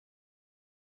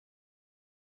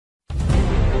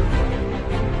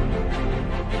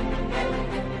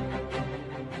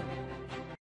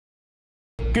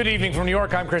Good evening from New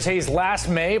York. I'm Chris Hayes. Last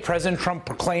May, President Trump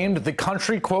proclaimed the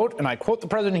country, quote, and I quote the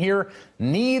president here,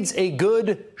 needs a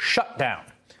good shutdown.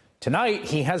 Tonight,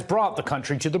 he has brought the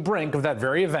country to the brink of that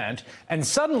very event, and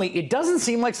suddenly it doesn't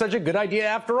seem like such a good idea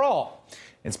after all.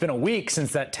 It's been a week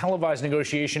since that televised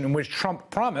negotiation in which Trump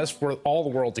promised for all the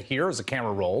world to hear as the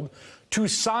camera rolled to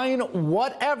sign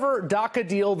whatever DACA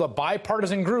deal the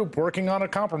bipartisan group working on a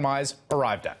compromise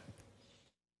arrived at.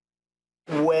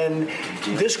 When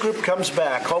this group comes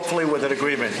back, hopefully with an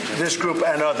agreement, this group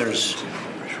and others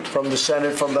from the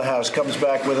Senate, from the House, comes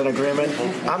back with an agreement,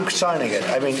 I'm signing it.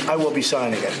 I mean, I will be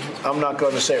signing it. I'm not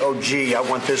going to say, oh, gee, I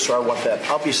want this or I want that.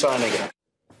 I'll be signing it.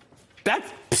 That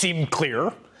seemed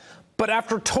clear. But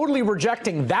after totally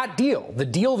rejecting that deal, the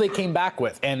deal they came back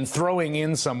with, and throwing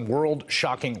in some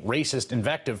world-shocking racist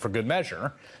invective for good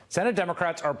measure, Senate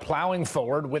Democrats are plowing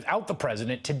forward without the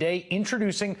president today,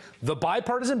 introducing the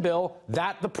bipartisan bill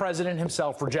that the president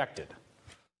himself rejected.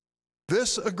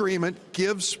 This agreement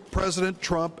gives President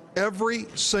Trump every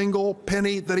single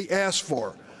penny that he asked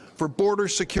for border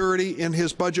security in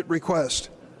his budget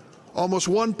request. Almost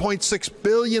 $1.6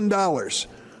 billion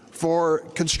for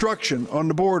construction on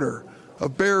the border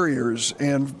of barriers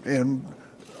and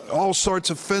all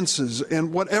sorts of fences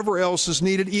and whatever else is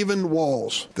needed, even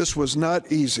walls. This was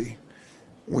not easy.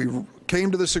 We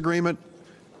came to this agreement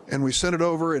and we sent it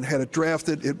over and had it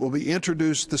drafted. It will be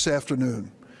introduced this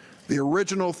afternoon. The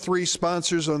original 3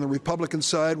 sponsors on the Republican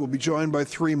side will be joined by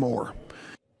 3 more.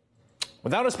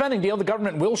 Without a spending deal, the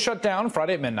government will shut down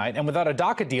Friday at midnight. And without a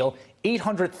DACA deal,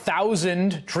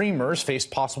 800,000 Dreamers face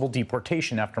possible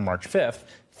deportation after March 5th,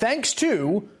 thanks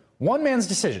to one man's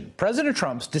decision, President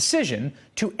Trump's decision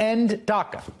to end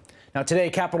DACA. Now, today,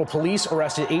 Capitol Police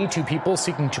arrested 82 people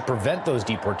seeking to prevent those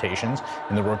deportations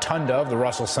in the rotunda of the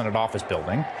Russell Senate Office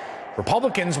building.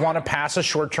 Republicans want to pass a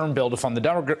short-term bill to fund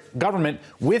the government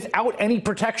without any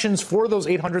protections for those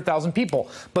 800,000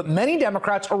 people. But many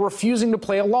Democrats are refusing to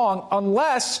play along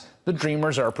unless the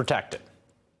Dreamers are protected.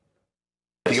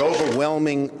 The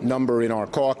overwhelming number in our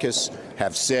caucus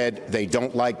have said they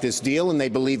don't like this deal, and they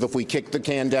believe if we kick the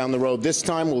can down the road this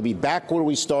time, we'll be back where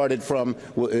we started from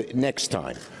next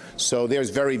time. So there's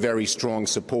very, very strong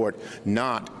support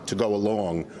not to go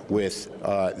along with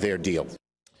their deal.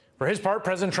 For his part,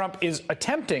 President Trump is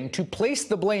attempting to place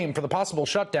the blame for the possible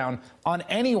shutdown on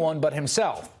anyone but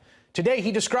himself. Today,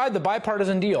 he described the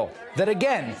bipartisan deal that,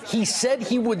 again, he said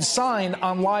he would sign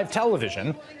on live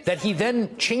television, that he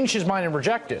then changed his mind and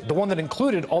rejected, the one that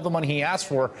included all the money he asked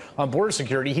for on border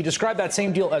security. He described that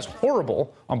same deal as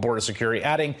horrible on border security,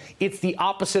 adding, it's the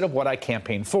opposite of what I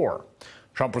campaigned for.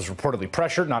 Trump was reportedly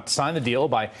pressured not to sign the deal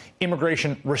by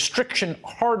immigration restriction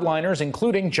hardliners,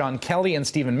 including John Kelly and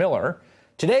Stephen Miller.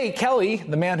 Today, Kelly,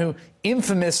 the man who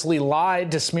infamously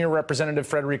lied to smear Representative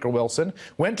Frederica Wilson,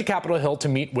 went to Capitol Hill to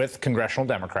meet with congressional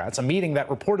Democrats, a meeting that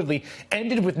reportedly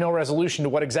ended with no resolution to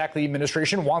what exactly the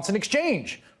administration wants in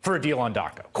exchange for a deal on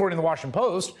DACA. According to the Washington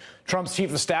Post, Trump's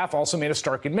chief of staff also made a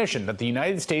stark admission that the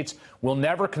United States will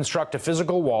never construct a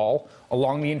physical wall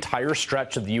along the entire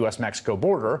stretch of the U.S.-Mexico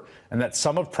border, and that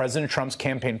some of President Trump's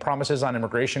campaign promises on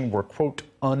immigration were, quote,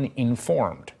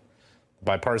 uninformed. The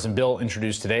bipartisan bill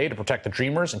introduced today to protect the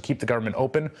Dreamers and keep the government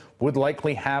open would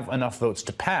likely have enough votes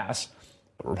to pass.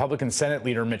 But Republican Senate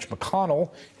leader Mitch McConnell,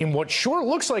 in what sure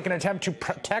looks like an attempt to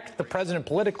protect the president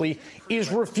politically, is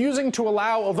refusing to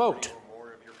allow a vote.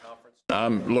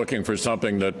 I'm looking for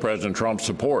something that President Trump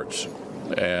supports,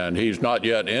 and he's not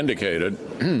yet indicated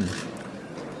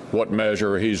what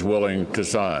measure he's willing to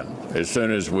sign. As soon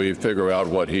as we figure out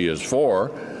what he is for,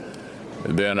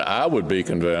 then I would be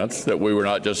convinced that we were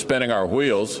not just spinning our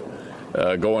wheels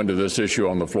going to this issue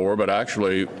on the floor, but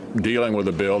actually dealing with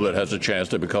a bill that has a chance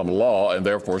to become law and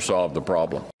therefore solve the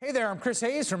problem. Hey there, I'm Chris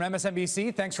Hayes from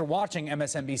MSNBC. Thanks for watching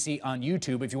MSNBC on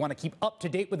YouTube. If you want to keep up to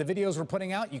date with the videos we're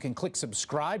putting out, you can click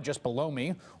subscribe just below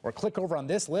me or click over on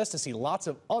this list to see lots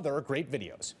of other great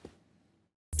videos.